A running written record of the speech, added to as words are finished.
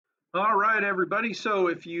All right, everybody. So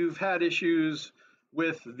if you've had issues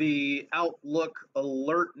with the Outlook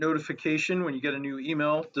alert notification when you get a new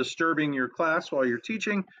email disturbing your class while you're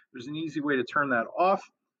teaching, there's an easy way to turn that off.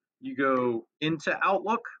 You go into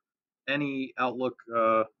Outlook, any Outlook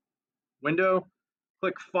window,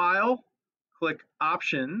 click File, click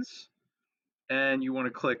Options, and you want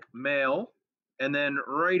to click Mail. And then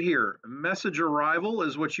right here, Message Arrival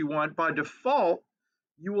is what you want. By default,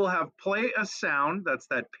 you will have play a sound, that's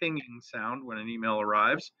that pinging sound when an email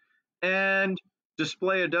arrives, and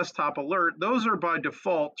display a desktop alert. Those are by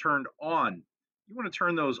default turned on. You want to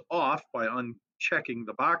turn those off by unchecking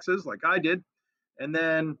the boxes like I did. And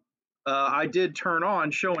then I did turn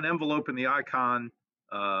on show an envelope in the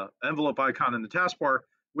envelope icon in the taskbar,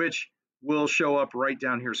 which will show up right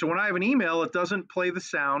down here. So when I have an email, it doesn't play the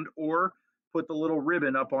sound or put the little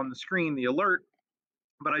ribbon up on the screen, the alert,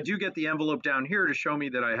 but I do get the envelope down here to show me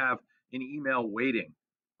that I have an email waiting.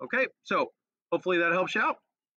 Okay, so hopefully that helps you out.